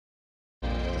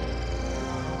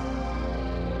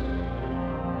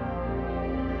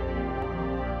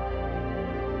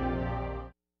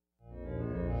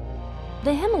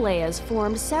The Himalayas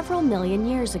formed several million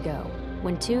years ago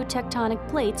when two tectonic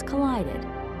plates collided.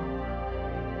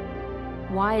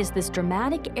 Why is this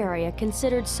dramatic area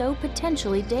considered so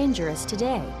potentially dangerous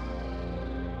today?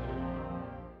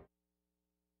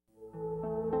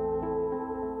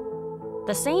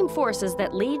 The same forces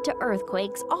that lead to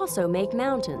earthquakes also make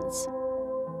mountains.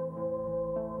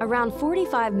 Around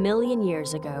 45 million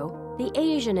years ago, the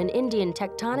Asian and Indian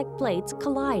tectonic plates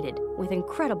collided with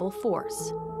incredible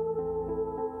force.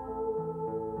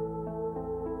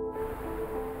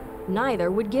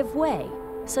 Neither would give way,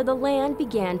 so the land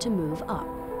began to move up.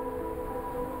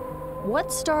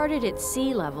 What started at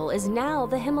sea level is now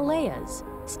the Himalayas,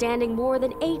 standing more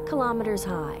than 8 kilometers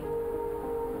high.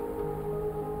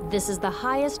 This is the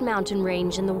highest mountain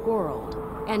range in the world,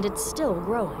 and it's still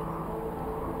growing.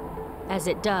 As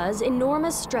it does,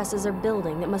 enormous stresses are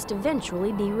building that must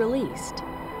eventually be released.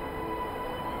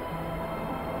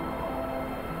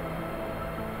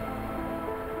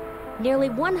 Nearly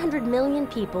 100 million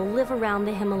people live around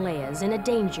the Himalayas in a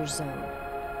danger zone.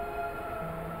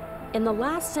 In the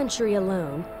last century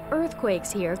alone,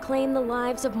 earthquakes here claimed the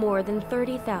lives of more than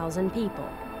 30,000 people.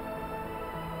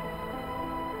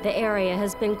 The area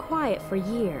has been quiet for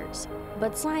years,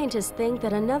 but scientists think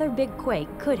that another big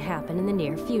quake could happen in the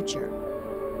near future.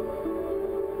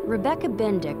 Rebecca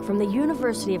Bendick from the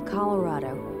University of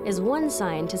Colorado is one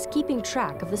scientist keeping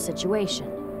track of the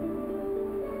situation.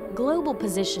 Global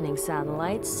positioning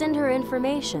satellites send her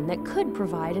information that could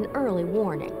provide an early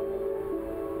warning.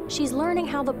 She's learning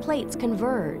how the plates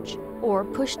converge or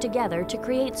push together to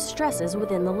create stresses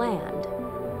within the land.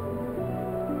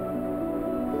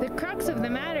 The crux of the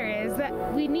matter is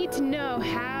that we need to know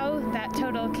how that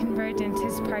total convergence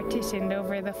is partitioned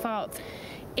over the faults.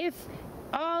 If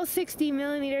all 60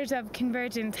 millimeters of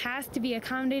convergence has to be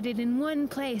accommodated in one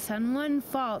place, on one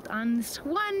fault, on this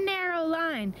one narrow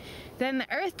line, then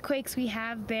the earthquakes we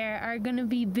have there are going to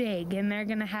be big and they're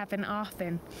going to happen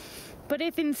often. But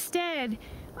if instead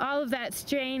all of that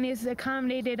strain is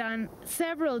accommodated on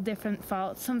several different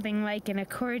faults, something like an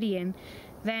accordion,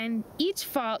 then each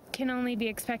fault can only be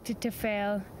expected to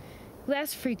fail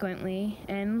less frequently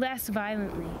and less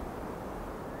violently.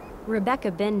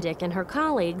 Rebecca Bendick and her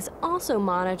colleagues also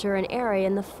monitor an area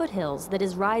in the foothills that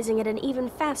is rising at an even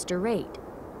faster rate.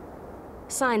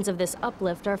 Signs of this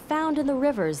uplift are found in the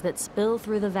rivers that spill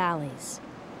through the valleys.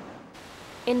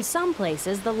 In some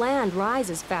places, the land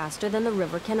rises faster than the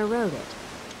river can erode it,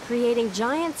 creating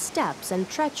giant steps and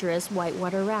treacherous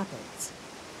whitewater rapids.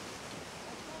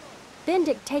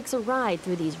 Bendick takes a ride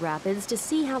through these rapids to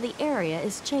see how the area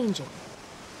is changing.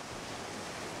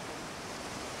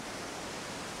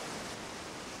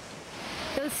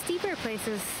 Those steeper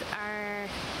places are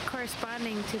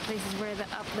corresponding to places where the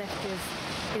uplift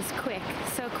is quick,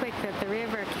 so quick that the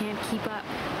river can't keep up.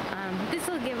 This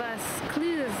will give us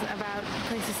clues about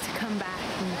places to come back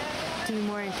and do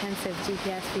more intensive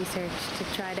GPS research to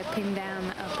try to pin down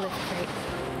the uplift rate.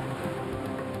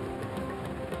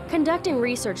 Conducting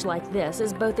research like this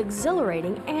is both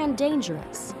exhilarating and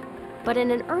dangerous. But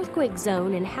in an earthquake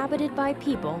zone inhabited by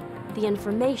people, the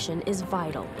information is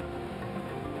vital.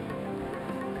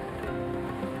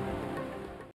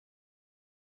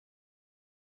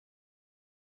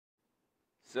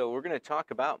 So we're going to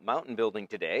talk about mountain building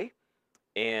today.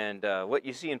 And what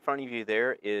you see in front of you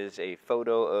there is a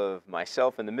photo of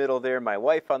myself in the middle there, my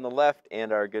wife on the left,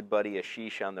 and our good buddy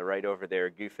Ashish on the right over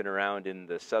there, goofing around in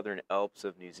the southern Alps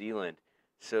of New Zealand.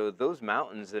 So those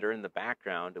mountains that are in the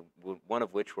background, one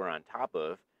of which we're on top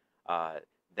of,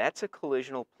 that's a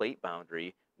collisional plate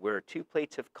boundary where two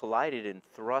plates have collided and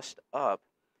thrust up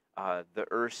the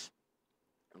Earth's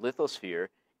lithosphere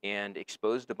and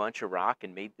exposed a bunch of rock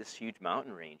and made this huge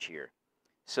mountain range here.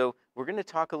 So we're going to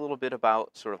talk a little bit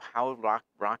about sort of how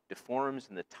rock deforms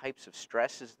and the types of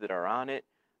stresses that are on it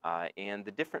and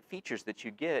the different features that you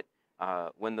get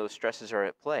when those stresses are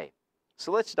at play.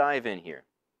 So let's dive in here.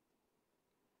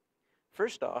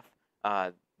 First off,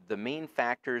 the main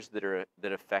factors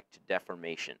that affect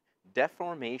deformation.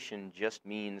 Deformation just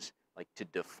means like to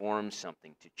deform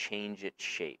something, to change its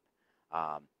shape.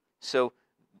 So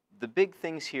the big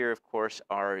things here, of course,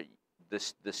 are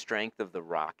the strength of the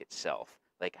rock itself.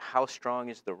 Like how strong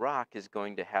is the rock is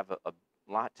going to have a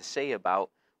lot to say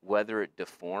about whether it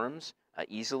deforms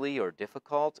easily or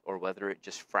difficult, or whether it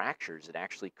just fractures, it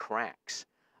actually cracks.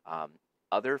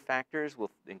 Other factors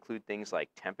will include things like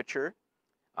temperature,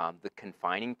 the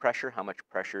confining pressure, how much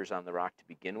pressure is on the rock to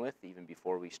begin with, even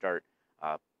before we start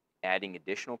adding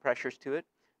additional pressures to it,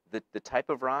 the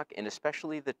type of rock, and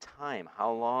especially the time,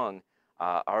 how long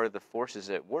are the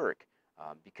forces at work.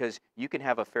 Because you can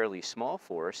have a fairly small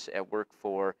force at work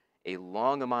for a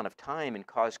long amount of time and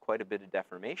cause quite a bit of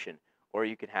deformation, or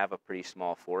you can have a pretty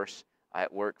small force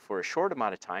at work for a short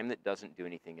amount of time that doesn't do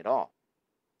anything at all.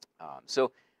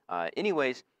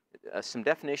 Anyways, some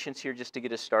definitions here just to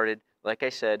get us started. Like I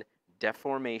said,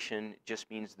 deformation just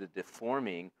means the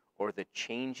deforming or the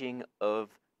changing of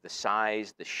the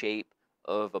size, the shape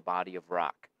of a body of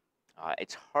rock.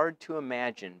 It's hard to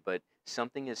imagine, but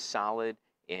something as solid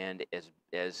and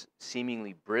as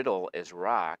seemingly brittle as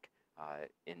rock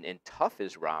and tough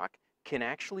as rock can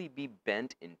actually be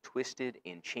bent and twisted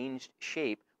and changed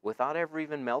shape without ever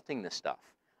even melting the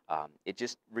stuff. It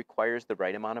just requires the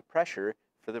right amount of pressure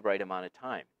for the right amount of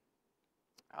time.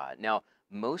 Now,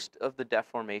 most of the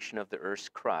deformation of the Earth's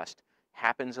crust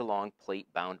happens along plate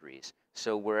boundaries.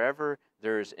 So wherever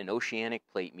there's an oceanic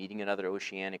plate meeting another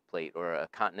oceanic plate, or a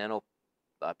continental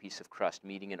piece of crust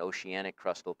meeting an oceanic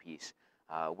crustal piece,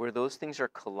 where those things are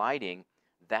colliding,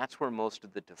 that's where most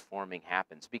of the deforming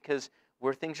happens. Because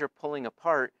where things are pulling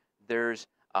apart, there's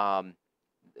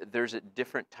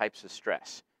different types of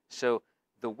stress. So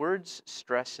the words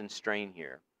stress and strain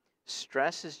here,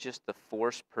 stress is just the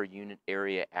force per unit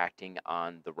area acting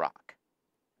on the rock.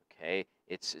 Okay,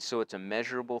 so it's a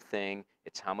measurable thing.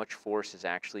 It's how much force is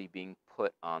actually being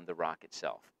put on the rock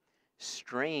itself.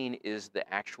 Strain is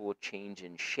the actual change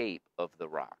in shape of the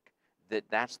rock.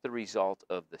 That's the result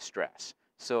of the stress.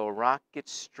 So a rock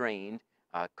gets strained,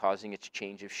 causing its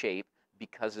change of shape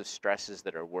because of stresses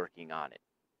that are working on it.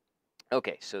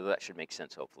 Okay, so that should make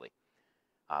sense, hopefully.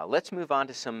 Let's move on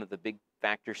to some of the big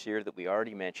factors here that we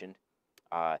already mentioned.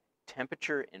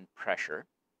 Temperature and pressure.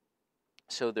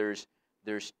 So there's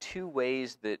two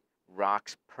ways that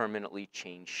rocks permanently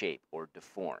change shape or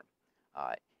deform.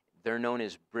 They're known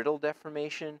as brittle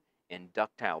deformation and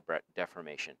ductile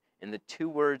deformation. And the two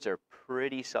words are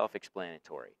pretty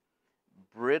self-explanatory.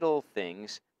 Brittle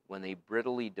things, when they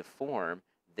brittly deform,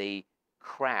 they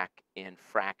crack and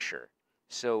fracture.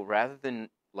 So rather than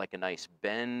like a nice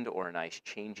bend or a nice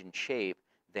change in shape,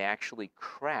 they actually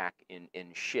crack and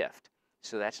shift.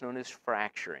 So that's known as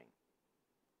fracturing.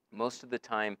 Most of the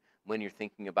time when you're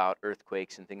thinking about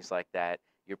earthquakes and things like that,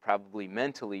 you're probably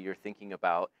mentally, you're thinking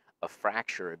about a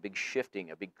fracture, a big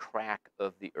shifting, a big crack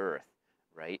of the earth,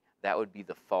 right? That would be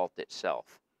the fault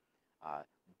itself.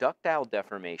 Ductile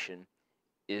deformation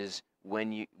is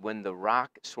when the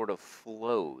rock sort of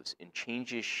flows and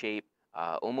changes shape,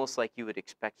 almost like you would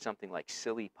expect something like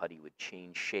silly putty would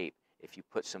change shape if you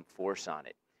put some force on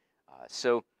it.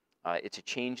 It's a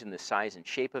change in the size and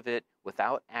shape of it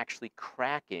without actually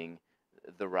cracking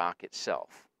the rock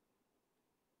itself.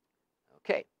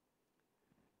 Okay,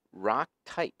 rock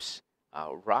types.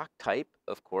 Rock type,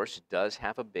 of course, does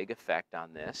have a big effect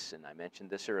on this, and I mentioned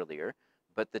this earlier,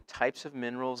 but the types of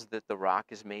minerals that the rock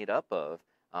is made up of,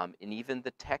 and even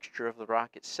the texture of the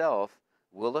rock itself,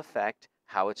 will affect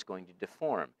how it's going to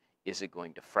deform. Is it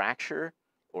going to fracture,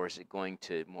 or is it going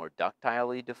to more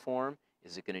ductilely deform?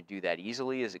 Is it going to do that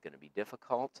easily? Is it going to be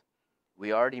difficult?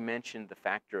 We already mentioned the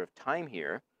factor of time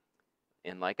here,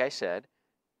 and like I said,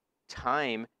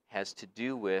 time has to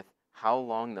do with how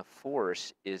long the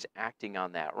force is acting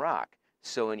on that rock.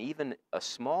 So even a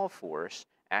small force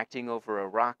acting over a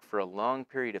rock for a long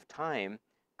period of time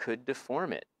could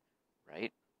deform it,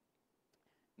 right?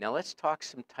 Now let's talk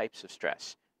some types of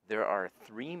stress. There are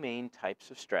three main types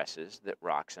of stresses that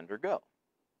rocks undergo,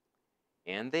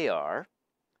 and they are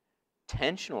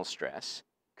tensional stress,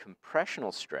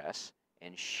 compressional stress,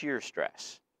 and shear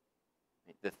stress.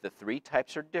 The three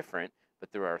types are different,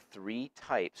 but there are three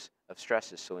types of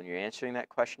stresses. So when you're answering that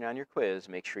question on your quiz,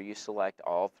 make sure you select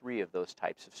all three of those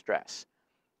types of stress.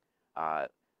 I'm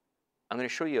going to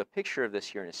show you a picture of this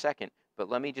here in a second, but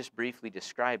let me just briefly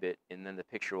describe it, and then the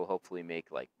picture will hopefully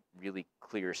make like really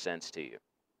clear sense to you.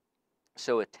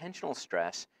 So a tensional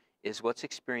stress is what's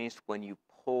experienced when you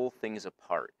pull things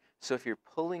apart. So if you're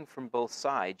pulling from both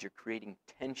sides, you're creating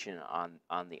tension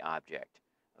on the object,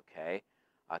 okay?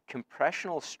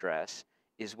 Compressional stress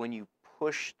is when you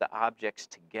push the objects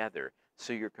together.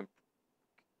 So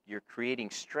you're creating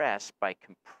stress by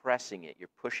compressing it. You're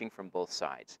pushing from both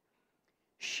sides.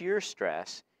 Shear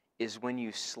stress is when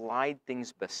you slide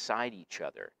things beside each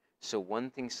other. So one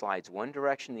thing slides one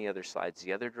direction, the other slides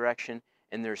the other direction,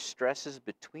 and there's stresses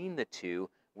between the two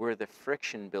where the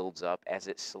friction builds up as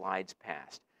it slides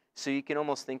past. So you can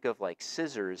almost think of like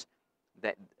scissors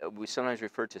that we sometimes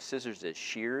refer to scissors as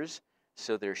shears.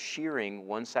 So they're shearing,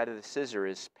 one side of the scissor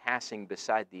is passing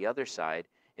beside the other side,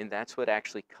 and that's what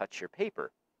actually cuts your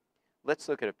paper. Let's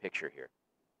look at a picture here.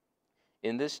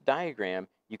 In this diagram,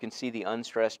 you can see the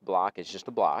unstressed block is just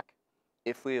a block.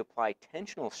 If we apply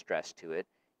tensional stress to it,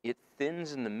 it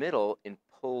thins in the middle and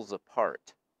pulls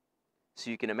apart. So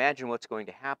you can imagine what's going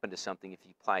to happen to something if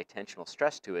you apply tensional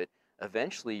stress to it.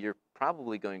 Eventually, you're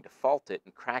probably going to fault it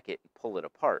and crack it and pull it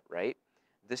apart, right?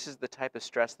 This is the type of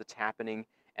stress that's happening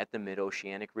at the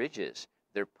mid-oceanic ridges.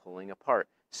 They're pulling apart.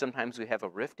 Sometimes we have a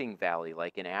rifting valley,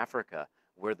 like in Africa,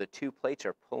 where the two plates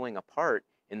are pulling apart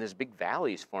and there's big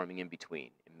valleys forming in between,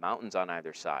 and mountains on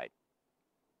either side.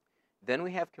 Then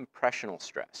we have compressional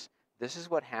stress. This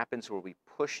is what happens where we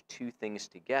push two things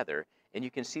together, and you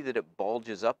can see that it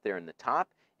bulges up there in the top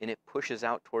and it pushes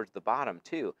out towards the bottom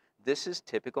too. This is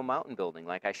typical mountain building,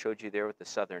 like I showed you there with the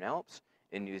Southern Alps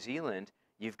in New Zealand.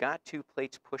 You've got two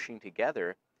plates pushing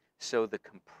together, so the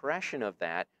compression of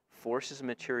that forces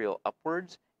material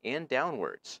upwards and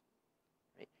downwards.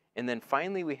 Right? And then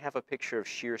finally we have a picture of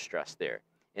shear stress there.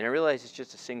 And I realize it's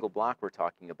just a single block we're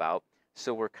talking about,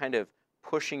 so we're kind of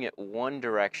pushing it one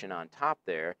direction on top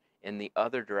there and the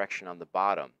other direction on the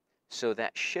bottom. So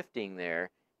that shifting there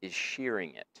is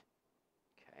shearing it.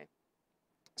 Okay.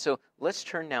 So let's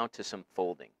turn now to some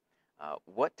folding.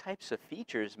 What types of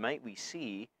features might we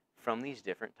see from these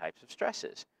different types of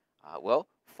stresses? Well,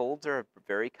 folds are a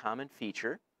very common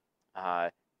feature,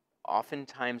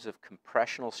 oftentimes of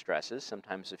compressional stresses,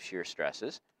 sometimes of shear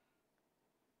stresses.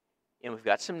 And we've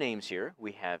got some names here.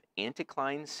 We have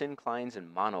anticlines, synclines,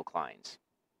 and monoclines.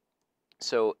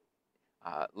 So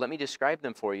let me describe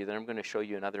them for you, then I'm going to show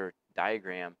you another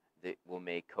diagram that will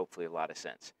make hopefully a lot of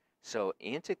sense. So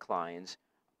anticlines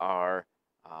are,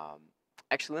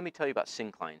 actually let me tell you about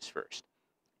synclines first.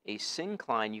 A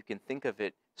syncline, you can think of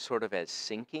it sort of as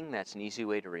sinking. That's an easy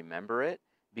way to remember it,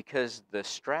 because the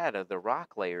strata, the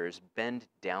rock layers, bend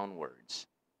downwards.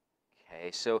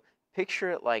 Okay, so picture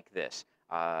it like this.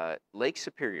 Lake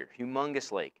Superior,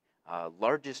 humongous lake,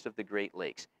 largest of the Great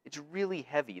Lakes. It's really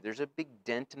heavy. There's a big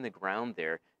dent in the ground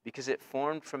there because it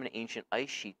formed from an ancient ice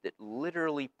sheet that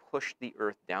literally pushed the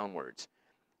earth downwards.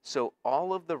 So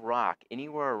all of the rock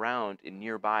anywhere around in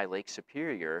nearby Lake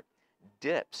Superior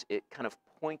dips. It kind of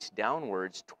points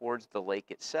downwards towards the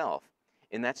lake itself.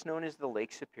 And that's known as the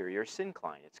Lake Superior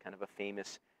syncline. It's kind of a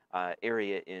famous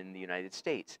area in the United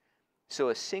States. So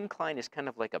a syncline is kind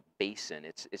of like a basin.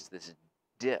 It's this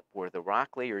dip where the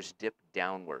rock layers dip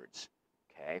downwards,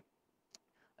 okay?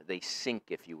 They sink,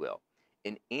 if you will.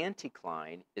 An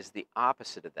anticline is the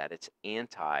opposite of that. It's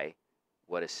anti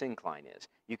what a syncline is.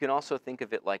 You can also think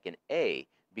of it like an A,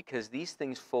 because these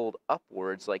things fold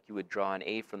upwards like you would draw an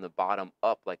A from the bottom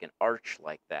up, like an arch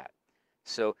like that.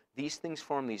 So these things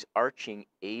form these arching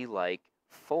A-like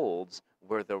folds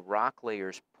where the rock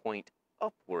layers point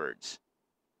upwards,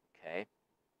 okay?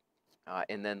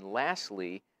 And then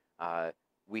lastly,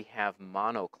 we have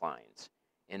monoclines.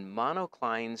 And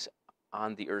monoclines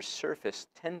on the Earth's surface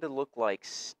tend to look like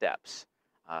steps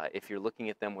if you're looking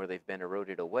at them where they've been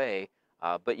eroded away.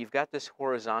 But you've got this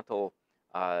horizontal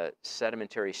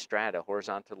sedimentary strata,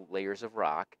 horizontal layers of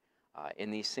rock,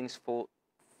 and these things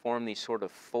form these sort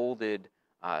of folded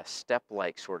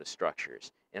step-like sort of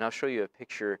structures. And I'll show you a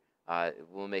picture that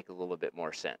will make a little bit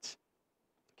more sense.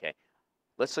 Okay,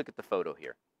 let's look at the photo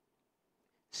here.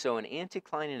 So an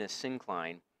anticline and a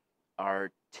syncline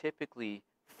are typically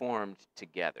formed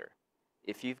together.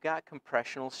 If you've got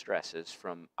compressional stresses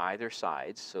from either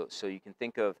side, so you can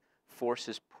think of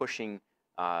forces pushing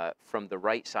from the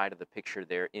right side of the picture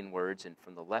there inwards and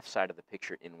from the left side of the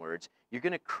picture inwards, you're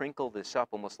going to crinkle this up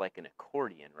almost like an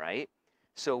accordion, right?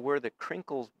 So where the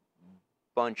crinkles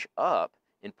bunch up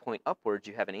and point upwards,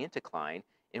 you have an anticline,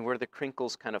 and where the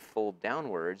crinkles kind of fold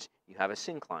downwards, you have a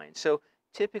syncline. So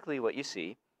typically what you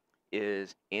see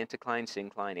is anticline,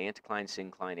 syncline, anticline,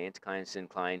 syncline, anticline,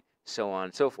 syncline, so on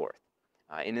and so forth.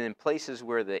 And in places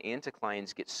where the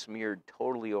anticlines get smeared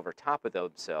totally over top of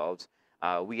themselves,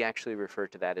 we actually refer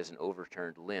to that as an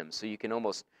overturned limb. So you can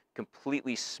almost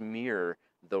completely smear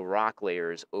the rock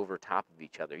layers over top of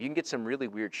each other. You can get some really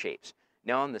weird shapes.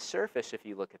 Now on the surface, if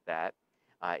you look at that,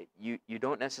 you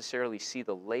don't necessarily see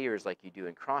the layers like you do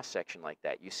in cross-section like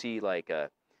that. You see like a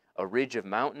ridge of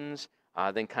mountains,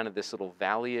 then kind of this little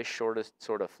valley-ish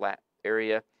sort of flat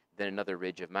area, then another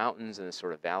ridge of mountains and a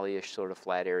sort of valley-ish sort of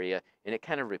flat area, and it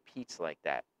kind of repeats like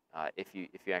that if you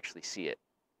actually see it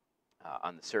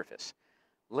on the surface.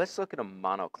 Let's look at a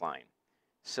monocline.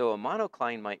 So a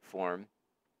monocline might form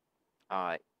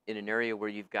in an area where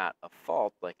you've got a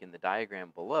fault, like in the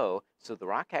diagram below, so the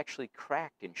rock actually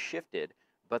cracked and shifted,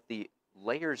 but the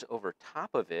layers over top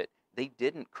of it, they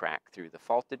didn't crack through. The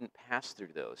fault didn't pass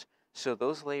through those. So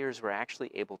those layers were actually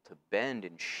able to bend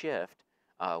and shift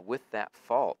with that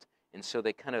fault. And so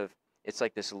they kind of, it's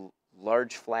like this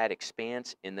large flat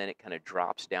expanse, and then it kind of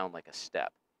drops down like a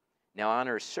step. Now on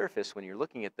Earth's surface, when you're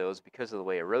looking at those, because of the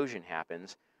way erosion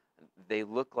happens, they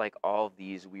look like all of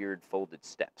these weird folded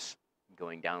steps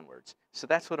going downwards. So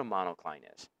that's what a monocline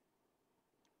is.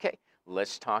 Okay,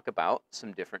 let's talk about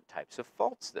some different types of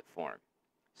faults that form.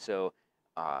 So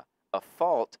a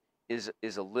fault is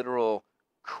a literal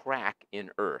crack in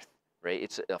earth,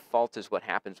 right? A fault is what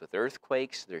happens with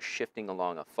earthquakes. They're shifting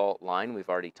along a fault line. We've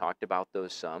already talked about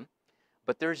those some.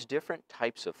 But there's different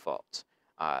types of faults.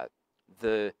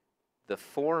 The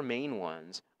four main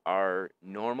ones are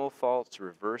normal faults,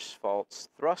 reverse faults,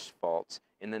 thrust faults,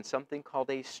 and then something called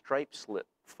a stripe slip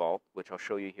fault, which I'll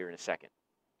show you here in a second.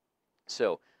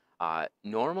 So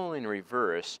normal and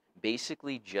reverse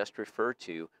basically just refer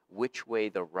to which way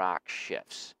the rock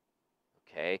shifts.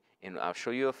 Okay, and I'll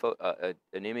show you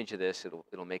an image of this.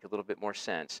 It'll make a little bit more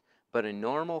sense. But a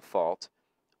normal fault,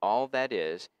 all that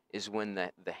is when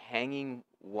the hanging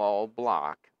wall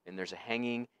block, and there's a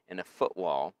hanging and a foot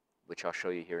wall, which I'll show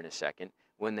you here in a second,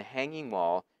 when the hanging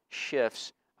wall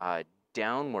shifts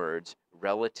downwards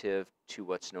relative to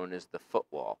what's known as the foot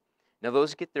wall. Now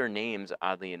those get their names,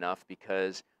 oddly enough,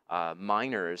 because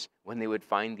miners, when they would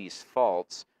find these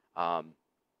faults,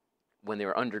 when they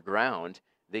were underground,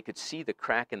 they could see the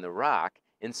crack in the rock,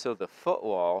 and so the foot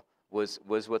wall was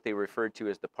what they referred to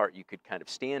as the part you could kind of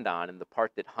stand on, and the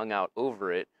part that hung out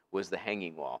over it was the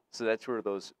hanging wall. So that's where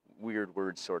those weird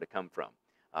words sort of come from.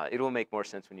 It will make more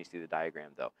sense when you see the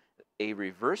diagram, though. A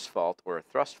reverse fault or a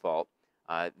thrust fault,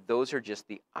 those are just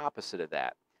the opposite of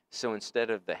that. So instead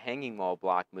of the hanging wall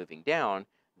block moving down,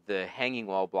 the hanging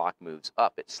wall block moves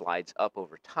up. It slides up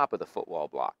over top of the footwall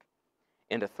block.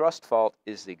 And a thrust fault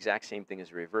is the exact same thing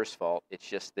as a reverse fault. It's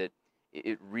just that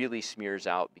it really smears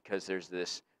out because there's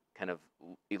this kind of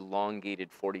elongated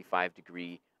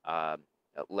 45-degree,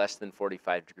 less than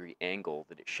 45-degree angle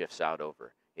that it shifts out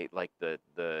over. Like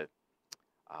the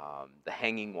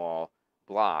hanging wall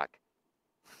block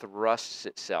thrusts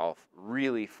itself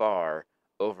really far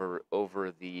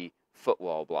over the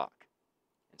footwall block,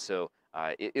 and so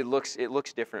it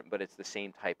looks different, but it's the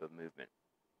same type of movement.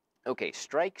 Okay,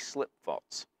 strike-slip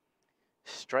faults.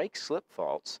 Strike-slip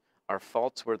faults are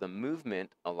faults where the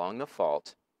movement along the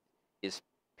fault is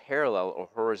parallel or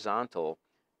horizontal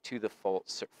to the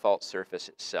fault surface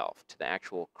itself, to the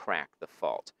actual crack, the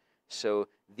fault. So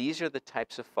these are the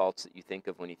types of faults that you think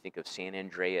of when you think of San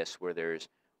Andreas, where there's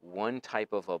one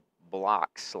type of a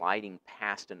block sliding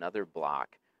past another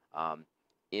block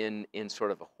in sort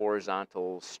of a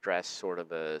horizontal stress sort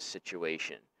of a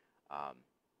situation.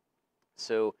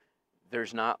 So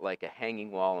there's not like a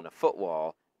hanging wall and a foot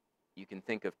wall. You can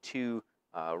think of two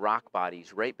rock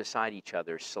bodies right beside each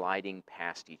other sliding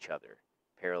past each other,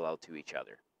 parallel to each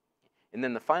other. And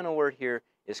then the final word here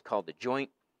is called a joint.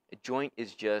 A joint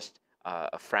is just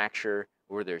a fracture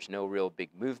where there's no real big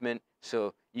movement.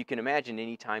 So you can imagine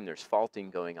anytime there's faulting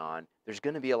going on, there's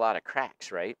going to be a lot of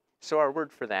cracks, right? So our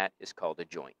word for that is called a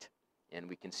joint. And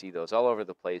we can see those all over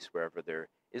the place wherever there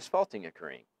is faulting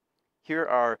occurring. Here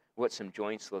are what some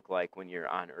joints look like when you're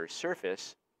on Earth's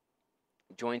surface.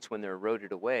 Joints, when they're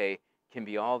eroded away, can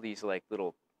be all these like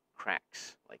little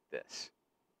cracks like this.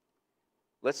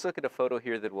 Let's look at a photo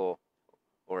here that will,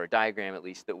 or a diagram at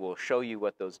least, that will show you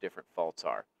what those different faults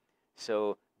are.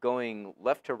 So going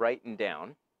left to right and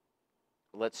down,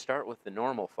 let's start with the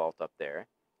normal fault up there.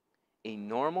 A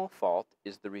normal fault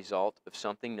is the result of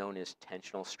something known as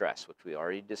tensional stress, which we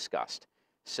already discussed.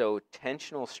 So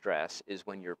tensional stress is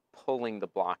when you're pulling the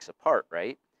blocks apart,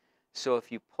 right? So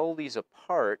if you pull these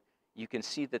apart, you can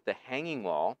see that the hanging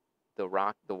wall, the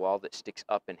wall that sticks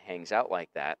up and hangs out like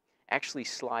that, actually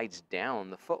slides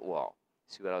down the foot wall.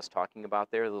 See what I was talking about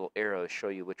there? The little arrows show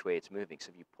you which way it's moving.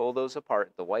 So if you pull those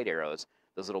apart, the white arrows,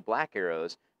 those little black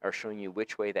arrows are showing you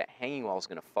which way that hanging wall is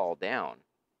going to fall down.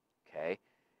 Okay?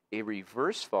 A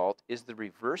reverse fault is the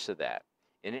reverse of that,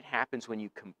 and it happens when you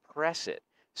compress it.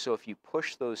 So if you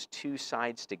push those two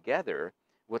sides together,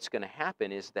 what's going to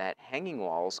happen is that hanging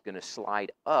wall is going to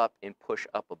slide up and push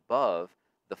up above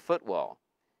the foot wall.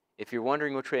 If you're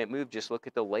wondering which way it moved, just look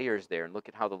at the layers there and look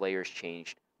at how the layers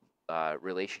changed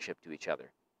relationship to each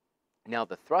other. Now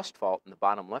the thrust fault in the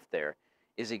bottom left there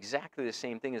is exactly the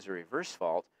same thing as a reverse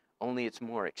fault, only it's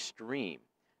more extreme.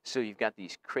 So you've got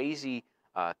these crazy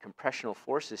compressional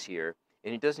forces here,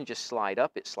 and it doesn't just slide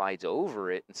up, it slides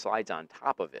over it and slides on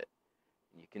top of it.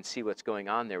 You can see what's going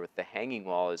on there with the hanging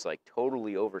wall is like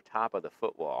totally over top of the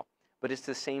foot wall, but it's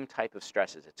the same type of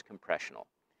stresses, it's compressional.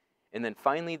 And then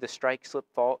finally the strike-slip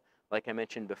fault, like I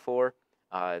mentioned before,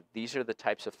 these are the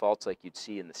types of faults like you'd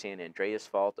see in the San Andreas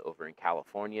Fault over in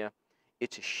California.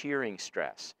 It's a shearing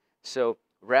stress. So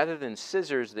rather than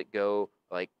scissors that go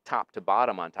like top to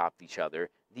bottom on top of each other,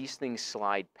 these things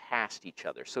slide past each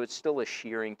other. So it's still a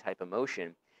shearing type of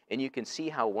motion, And you can see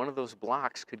how one of those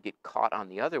blocks could get caught on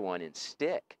the other one and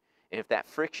stick. And if that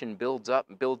friction builds up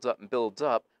and builds up and builds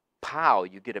up, pow,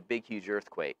 you get a big, huge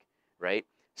earthquake, right?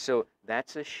 So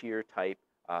that's a shear type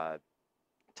of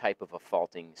a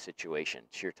faulting situation,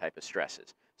 shear type of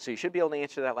stresses. So you should be able to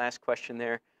answer that last question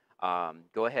there.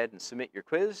 Go ahead and submit your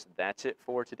quiz. That's it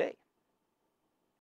for today.